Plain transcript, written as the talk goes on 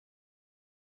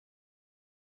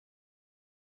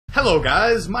Hello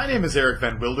guys, my name is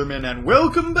EricVanWilderman and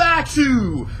welcome back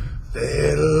to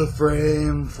Fatal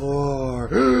Frame 4.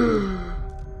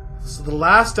 So the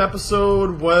last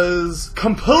episode was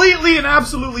completely and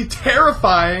absolutely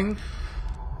terrifying,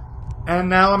 and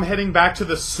now I'm heading back to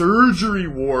the surgery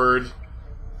ward.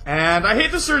 And I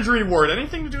hate the surgery ward.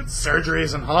 Anything to do with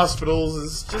surgeries and hospitals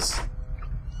is just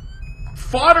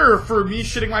fodder for me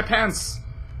shitting my pants.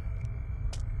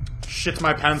 Shit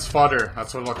my pants fodder,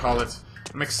 that's what I'll call it.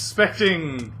 I'm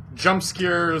expecting jump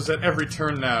scares at every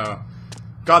turn now.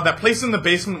 God, that place in the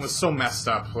basement was so messed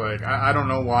up. Like, I don't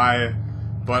know why,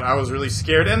 but I was really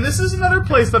scared. And this is another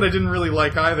place that I didn't really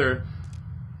like either.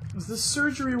 Is this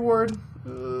surgery ward?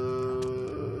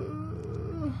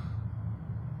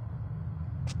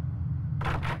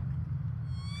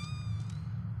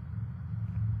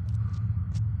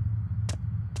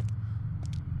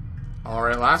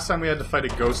 Alright, last time we had to fight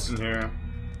a ghost in here.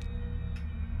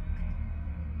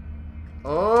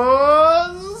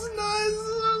 Oh, this is nice. This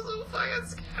is so fucking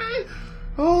scary.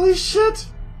 Holy shit.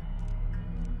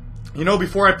 You know,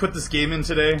 before I put this game in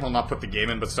today, well, not put the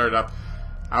game in, but start it up,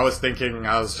 I was thinking,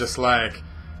 I was just like,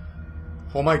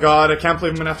 oh my god, I can't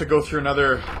believe I'm gonna have to go through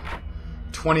another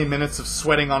 20 minutes of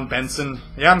sweating on Benson.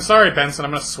 Yeah, I'm sorry, Benson,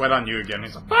 I'm gonna sweat on you again.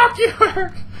 He's like, fuck you,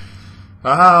 Eric.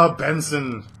 Ah,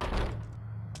 Benson.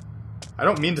 I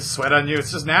don't mean to sweat on you,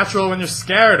 it's just natural when you're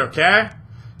scared, okay?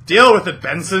 Deal with it,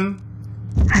 Benson.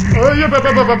 Oh,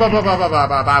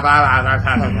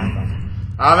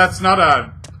 that's not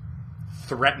a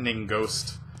threatening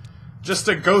ghost. Just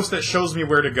a ghost that shows me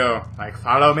where to go. Like,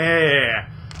 follow me.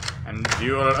 And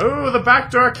you will... Oh, the back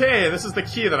door key. This is the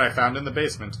key that I found in the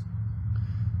basement.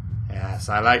 Yes,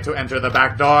 I like to enter the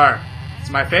back door. It's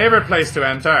my favorite place to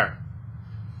enter.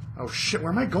 Oh, shit,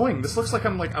 where am I going? This looks like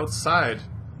I'm, like, outside.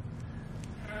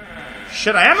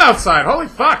 Shit, I am outside. Holy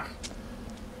fuck.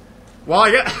 Well,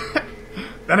 I get...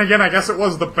 Then again, I guess it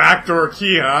was the backdoor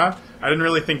key, huh? I didn't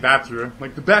really think that through.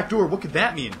 Like, the back door, what could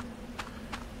that mean?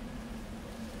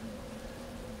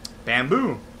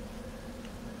 Bamboo.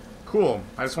 Cool.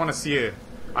 I just want to see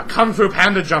a Kung Fu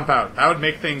Panda jump out. That would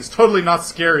make things totally not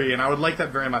scary, and I would like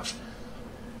that very much.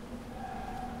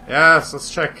 Yes, let's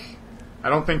check. I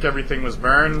don't think everything was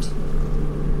burned.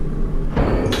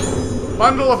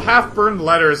 Bundle of half-burned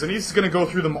letters, and he's gonna go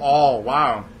through them all.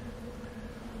 Wow.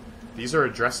 These are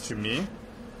addressed to me?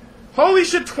 Holy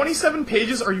shit, 27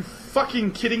 pages? Are you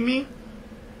fucking kidding me?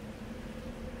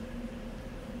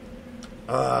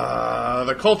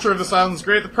 The culture of this island is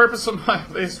great. The purpose of my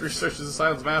latest research is this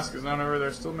island's mask is known over. There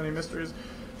are still many mysteries.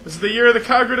 This is the year of the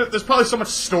Kagura. There's probably so much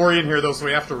story in here, though, so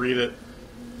we have to read it.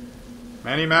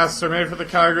 Many masks are made for the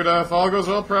Kagura. If all goes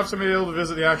well, perhaps I may be able to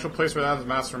visit the actual place where the island's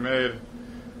masks were made.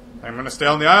 I'm gonna stay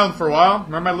on the island for a while.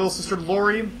 Remember my little sister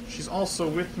Lori? She's also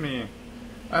with me.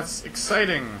 That's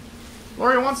exciting.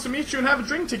 Lori wants to meet you and have a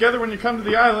drink together when you come to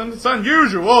the island. It's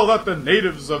unusual that the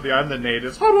natives of the island, the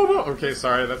natives... Okay,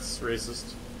 sorry, that's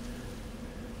racist.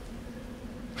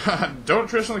 Don't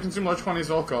traditionally consume large quantities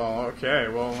of alcohol. Okay,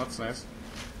 well, that's nice.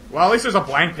 Well, at least there's a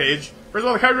blank page. First of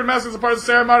all, the Kagura mask is a part of the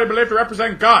ceremony believed to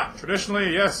represent God.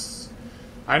 Traditionally, yes.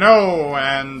 I know,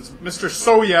 and Mr.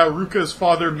 Soya, Ruka's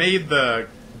father, made the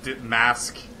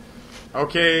mask.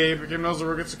 Okay, became known as the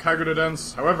Rugitsu Kagura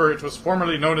dance. However, it was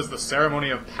formerly known as the Ceremony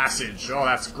of Passage. Oh,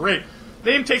 that's great.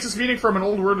 The name takes its meaning from an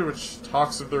old word which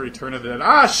talks of the return of the dead.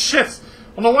 Ah, shit!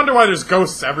 Well, no wonder why there's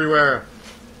ghosts everywhere.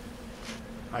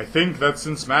 I think that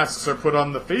since masks are put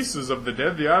on the faces of the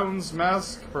dead, the island's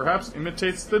mask perhaps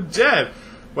imitates the dead.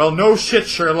 Well, no shit,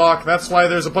 Sherlock. That's why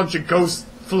there's a bunch of ghosts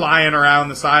flying around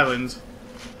this island.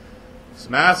 This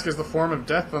mask is the form of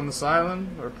death on this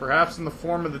island, or perhaps in the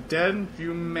form of the dead. If you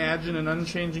imagine an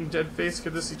unchanging dead face,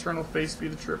 could this eternal face be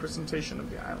the true representation of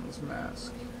the island's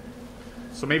mask?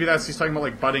 So maybe that's, he's talking about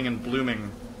like budding and blooming.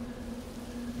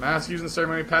 Masks used in the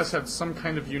ceremony past had some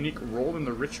kind of unique role in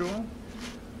the ritual.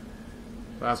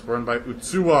 Last born by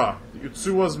Utsuwa. The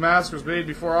Utsuwa's mask was made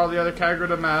before all the other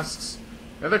Kagura masks.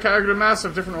 The other Kagura masks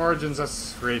have different origins,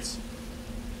 that's great.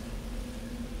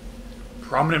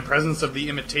 Prominent presence of the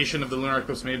imitation of the lunar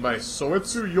eclipse made by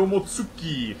Soetsu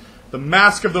Yomotsuki. The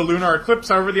mask of the lunar eclipse,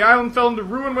 however, the island fell into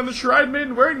ruin when the Shrine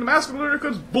maiden wearing the mask of the lunar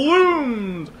eclipse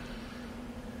bloomed!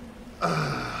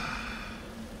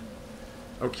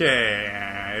 Okay,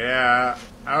 yeah.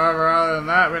 However, other than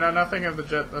that, we know nothing of the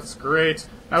jet. That's great.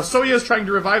 Now, Soya is trying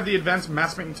to revive the advanced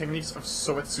mask-making techniques of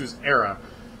Soetsu's era.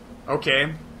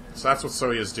 Okay, so that's what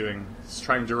Soya is doing. He's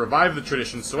trying to revive the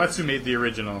tradition. Soetsu made the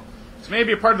original. So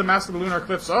maybe a part of the Mask of the Lunar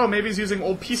Eclipse. Oh, maybe he's using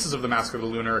old pieces of the Mask of the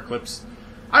Lunar Eclipse.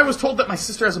 I was told that my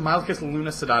sister has a mild case of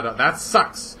Luna Sedada. That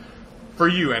sucks. For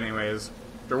you, anyways.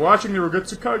 After watching the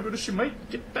Rogetsu Kaguya, she might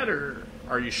get better.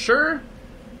 Are you sure?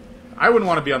 I wouldn't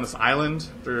want to be on this island.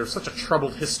 There's such a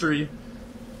troubled history.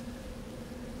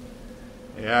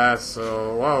 Yeah,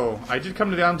 so, whoa. I did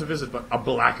come down to visit, but a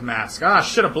black mask. Ah,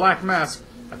 shit, a black mask.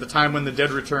 At the time when the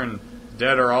dead return. The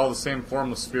dead are all the same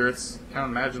formless spirits.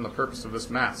 Can't imagine the purpose of this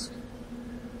mask.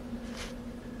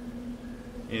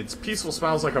 Its peaceful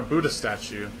smiles like a Buddha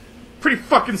statue. Pretty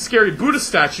fucking scary Buddha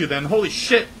statue, then. Holy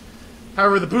shit.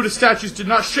 However, the Buddha statues did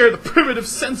not share the primitive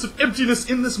sense of emptiness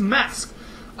in this mask.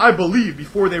 I believe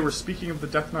before they were speaking of the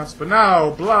death mask, but now,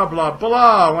 blah, blah,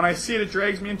 blah. When I see it, it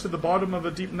drags me into the bottom of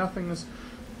a deep nothingness.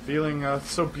 Feeling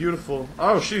so beautiful.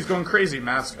 Oh, she's going crazy,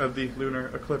 Mask of the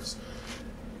Lunar Eclipse.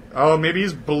 Oh, maybe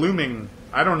he's blooming.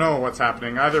 I don't know what's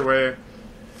happening. Either way,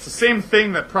 it's the same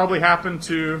thing that probably happened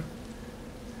to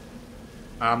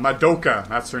Madoka.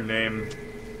 That's her name.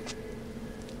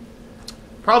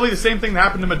 Probably the same thing that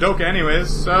happened to Madoka anyways,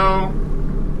 so...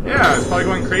 yeah, it's probably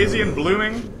going crazy and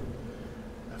blooming.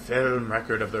 The film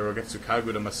record of the Rogetsu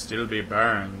Kaguya must still be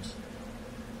burned.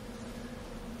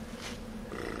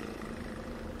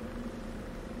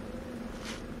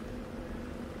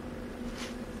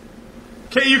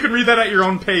 Okay, you can read that at your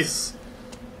own pace.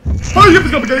 Oh,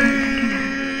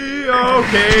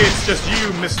 okay, it's just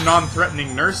you, Miss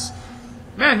Non-Threatening Nurse.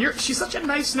 Man, she's such a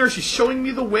nice nurse. She's showing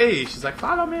me the way. She's like,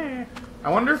 follow me. I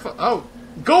wonder if... oh,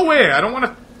 go away. I don't want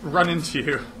to run into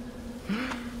you.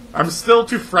 I'm still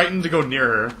too frightened to go near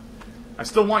her. I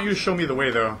still want you to show me the way,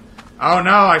 though. Oh,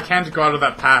 no, I can't go out of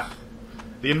that path.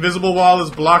 The invisible wall is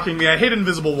blocking me. I hate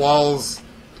invisible walls.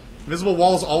 Invisible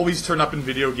walls always turn up in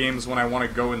video games when I want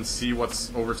to go and see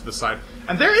what's over to the side.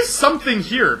 And there is something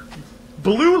here.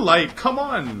 Blue light, come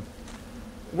on.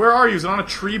 Where are you? Is it on a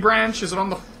tree branch? Is it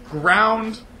on the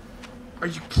ground? Are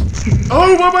you...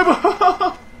 oh,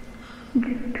 my...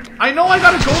 I know I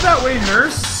gotta go that way,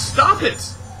 nurse. Stop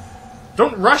it.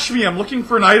 Don't rush me. I'm looking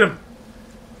for an item.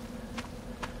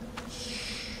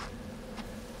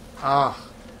 Ah,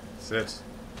 that's it.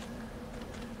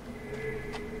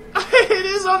 It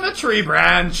is on the tree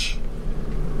branch.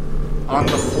 On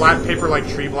the flat paper-like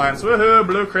tree blinds. Woohoo,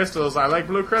 blue crystals. I like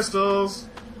blue crystals.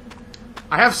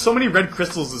 I have so many red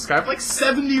crystals this guy. I have like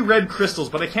 70 red crystals,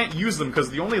 but I can't use them because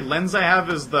the only lens I have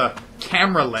is the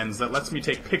camera lens that lets me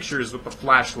take pictures with the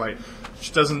flashlight,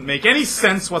 which doesn't make any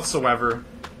sense whatsoever.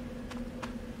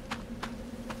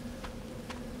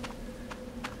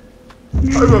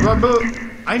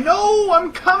 I know!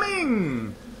 I'm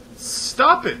coming!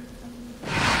 Stop it!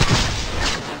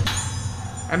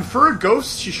 And for a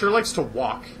ghost, she sure likes to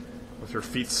walk with her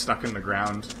feet stuck in the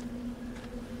ground.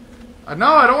 No,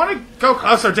 I don't want to go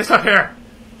closer. Just up here.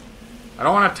 I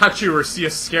don't want to touch you or see a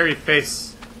scary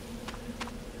face.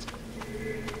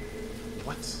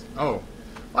 What? Oh.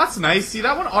 Well, that's nice. See,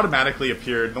 that one automatically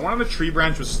appeared. The one on the tree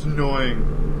branch was annoying.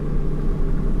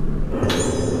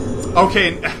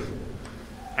 Okay.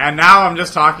 And now I'm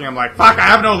just talking. I'm like, fuck, I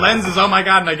have no lenses. Oh my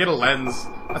god, and I get a lens.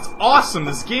 That's awesome.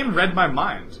 This game read my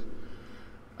mind.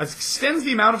 It extends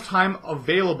the amount of time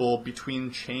available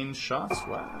between chain shots.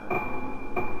 Wow.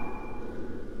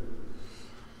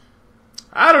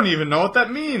 I don't even know what that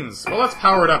means. Well, let's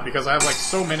power it up because I have like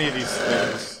so many of these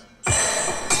things.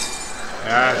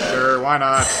 Yeah, sure, why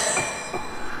not?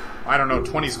 I don't know,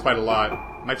 20's quite a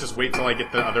lot. Might just wait till I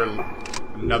get the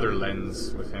another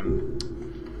lens with him.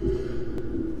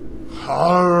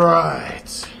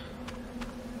 Alright.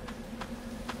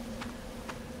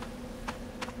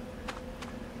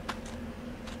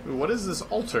 Ooh, what is this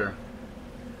altar?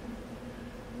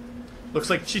 Looks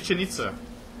like Chichen Itza.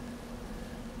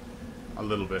 A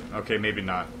little bit. Okay, maybe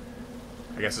not.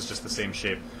 I guess it's just the same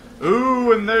shape.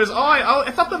 Ooh, and there's... oh,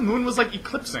 I thought the moon was, like,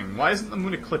 eclipsing. Why isn't the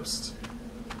moon eclipsed?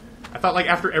 I thought, like,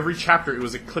 after every chapter it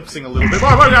was eclipsing a little bit.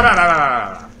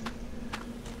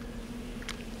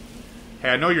 Hey,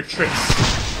 I know your tricks.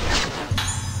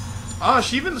 Oh,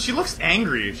 she looks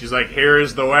angry. She's like, here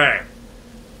is the way.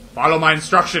 Follow my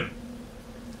instruction.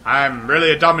 I'm really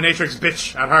a dominatrix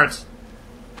bitch at heart.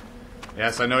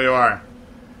 Yes, I know you are.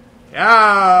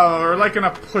 Yeah, we're like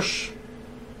gonna push...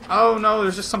 oh no,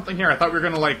 there's just something here. I thought we were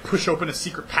gonna like push open a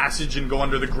secret passage and go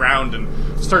under the ground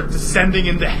and start descending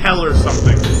into hell or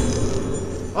something.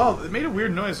 Oh, it made a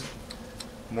weird noise.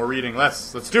 More reading,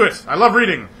 less. Let's do it. I love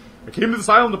reading. I came to this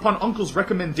island upon Uncle's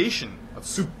recommendation of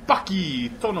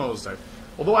Tsubaki Tono's.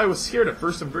 Although I was scared at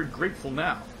first, I'm very grateful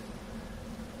now.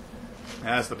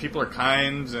 Yes, the people are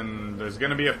kind, and there's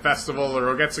gonna be a festival, the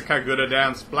Rogetsu Kaguya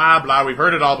dance, blah blah, we've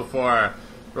heard it all before.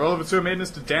 The role of it to a maiden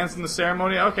is to dance in the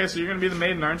ceremony. Okay, so you're gonna be the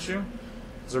maiden, aren't you?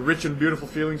 There's a rich and beautiful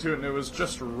feeling to it, and it was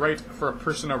just right for a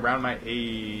person around my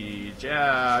age.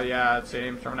 Yeah, it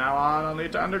seems from now on I'll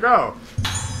need to undergo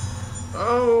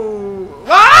Oh.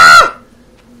 Ah!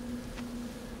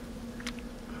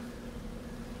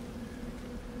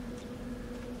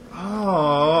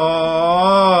 Oh.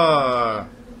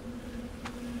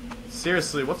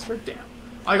 Seriously, what's for damn?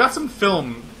 I got some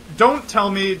film. Don't tell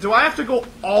me. Do I have to go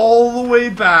all the way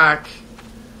back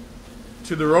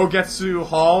to the Rogetsu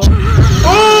Hall?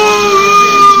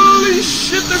 Holy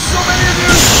shit, there's so many of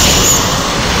you!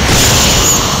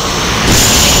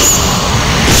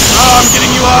 Oh, I'm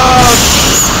getting you up!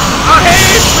 Oh,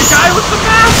 hey, it's the guy with the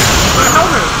mask! The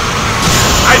helmet!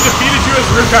 I defeated you as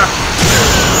Ruka!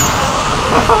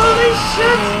 Holy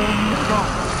shit!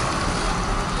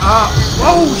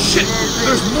 Oh shit!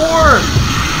 There's more!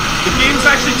 The game's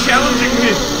actually challenging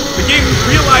me! The game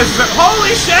realizes that—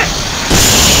 holy shit!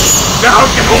 Now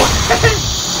go away!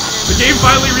 The game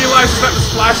finally realizes that this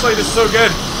flashlight is so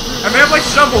good. And they have like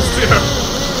shovels too.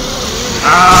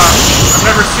 I've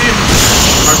never seen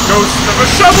a ghost of a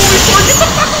shovel before! Get the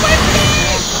fuck away from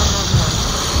me!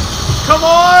 Come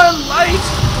on, light!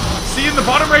 See in the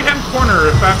bottom right hand corner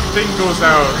if that thing goes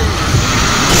out.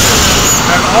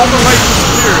 And all the light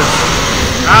disappears.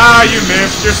 Ah, you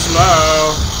missed, you're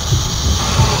slow.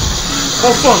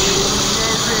 Oh fuck!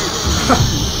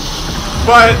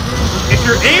 But if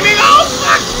you're aiming— oh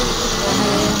fuck!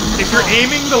 If you're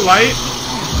aiming the light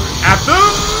at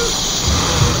them,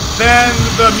 then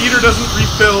the meter doesn't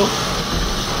refill.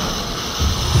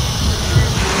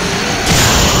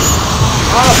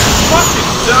 Oh,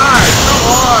 fucking die! Come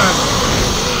on!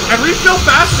 And refill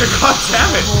faster, god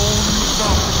damn it!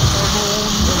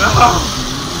 No!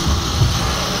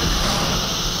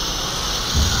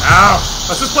 Now,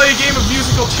 let's just play a game of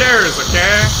musical chairs,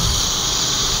 okay?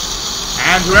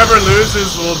 And whoever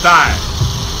loses will die.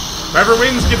 Whoever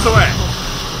wins gets away.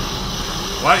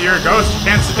 What, you're a ghost? You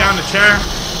can't sit down in a chair?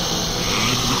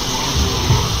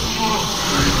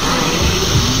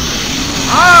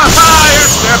 Aha!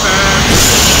 You're stepping!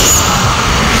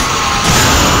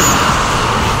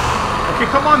 Okay,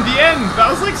 come on, the end! That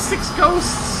was like 6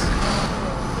 ghosts!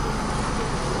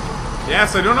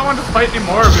 Yes, I do not want to fight any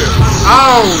more of you.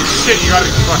 Oh, shit, you gotta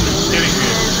be fucking kidding me.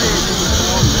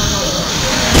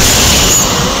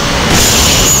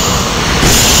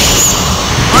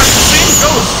 I'm the same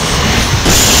ghosts!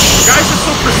 You guys are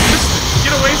so persistent.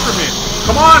 Get away from me.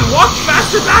 Come on, walk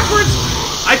faster backwards!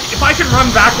 If I can run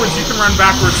backwards, you can run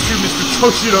backwards too, Mr.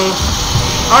 Choushiro.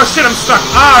 Oh shit, I'm stuck.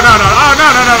 Oh, no, no, oh, no,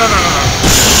 no, no, no, no, no.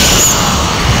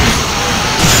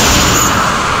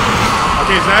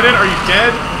 Okay, is that it? Are you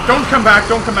dead? Don't come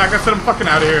back, don't come back. I said I'm fucking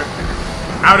out of here.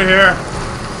 Out of here.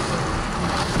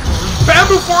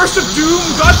 Bamboo Forest of Doom,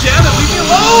 god damn it, leave me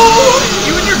alone!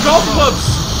 You and your golf clubs!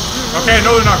 Okay, I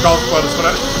know they're not golf clubs, but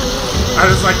I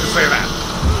just like to say that.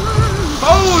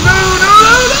 Oh, no, no,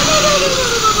 no, no, no, no,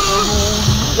 no, no, no.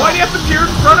 Why do you have to appear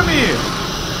in front of me?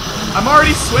 I'm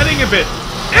already sweating a bit.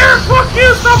 Eric, fuck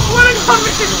you! Stop sweating on me!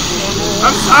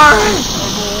 I'm sorry!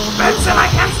 Benson, I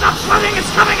can't stop sweating! It's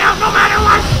coming out no matter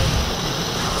what!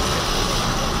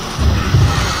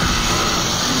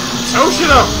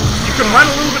 Choushiro! You can run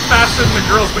a little bit faster than the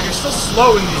girls, but you're still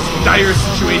slow in these dire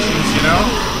situations, you know?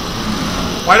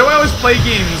 Why do I always play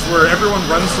games where everyone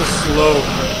runs so slow?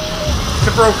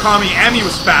 Except for Okami, Amy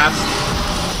was fast.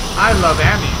 I love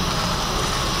Amy.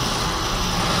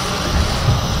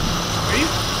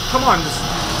 Come on, just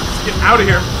get out of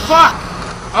here. Fuck!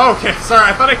 Oh, okay, sorry,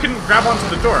 I thought I couldn't grab onto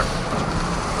the door.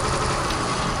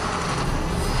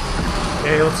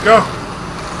 Okay, let's go.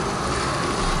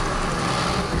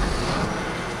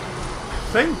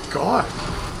 Thank God.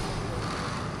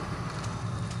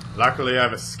 Luckily,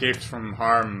 I've escaped from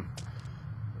harm.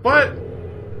 But...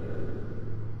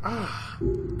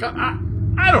 God,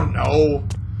 I don't know.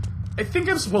 I think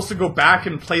I'm supposed to go back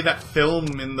and play that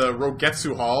film in the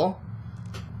Rogetsu Hall.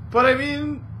 But I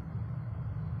mean,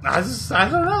 I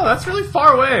don't know, that's really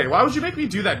far away. Why would you make me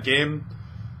do that, game?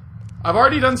 I've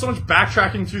already done so much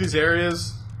backtracking through these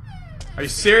areas. Are you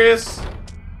serious?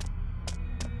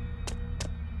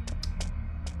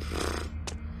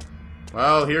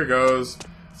 Well, here goes.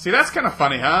 See, that's kind of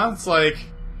funny, huh? It's like,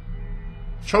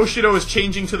 Choushiro is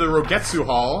changing to the Rogetsu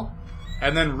Hall,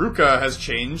 and then Ruka has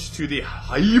changed to the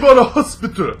Haibara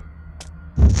Hospital.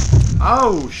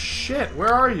 Oh, shit,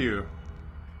 where are you?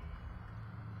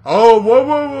 Oh, whoa,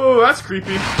 whoa, whoa, that's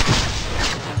creepy.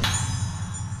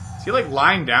 Is he, like,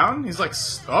 lying down? He's like,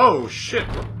 oh, shit.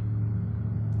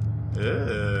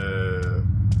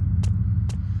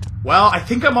 Well, I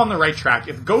think I'm on the right track.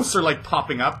 If ghosts are, like,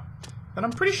 popping up, then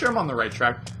I'm pretty sure I'm on the right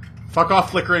track. Fuck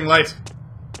off, flickering light.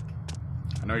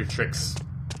 I know your tricks.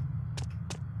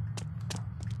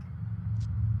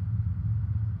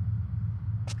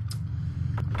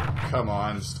 come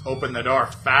on, just open the door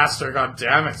faster, god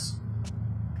damn it.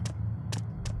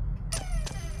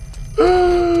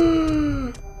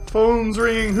 Phone's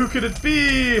ringing, who could it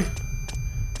be?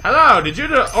 Hello, did you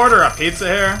order a pizza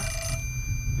here?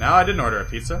 No, I didn't order a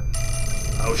pizza.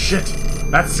 Oh shit,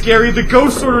 that's scary, the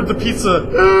ghost ordered the pizza!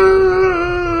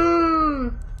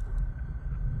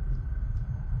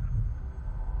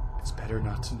 It's better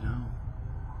not to know.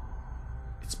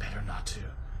 It's better not to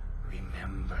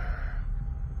remember.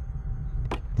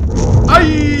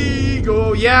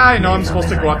 Yeah, I know I'm supposed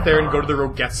to go up there and go to the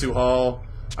Rogetsu Hall.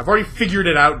 I've already figured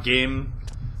it out, game.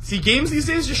 See, games these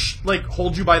days just, like,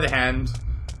 hold you by the hand.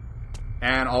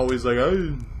 And always like,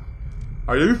 oh,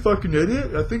 are you fucking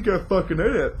idiot? I think you're a fucking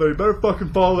idiot, so you better fucking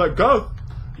follow that ghost.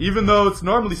 Even though it's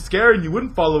normally scary and you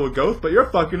wouldn't follow a ghost, but you're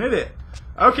a fucking idiot.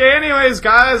 Okay, anyways,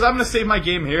 guys, I'm gonna save my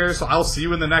game here, so I'll see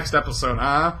you in the next episode,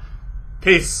 huh?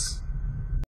 Peace.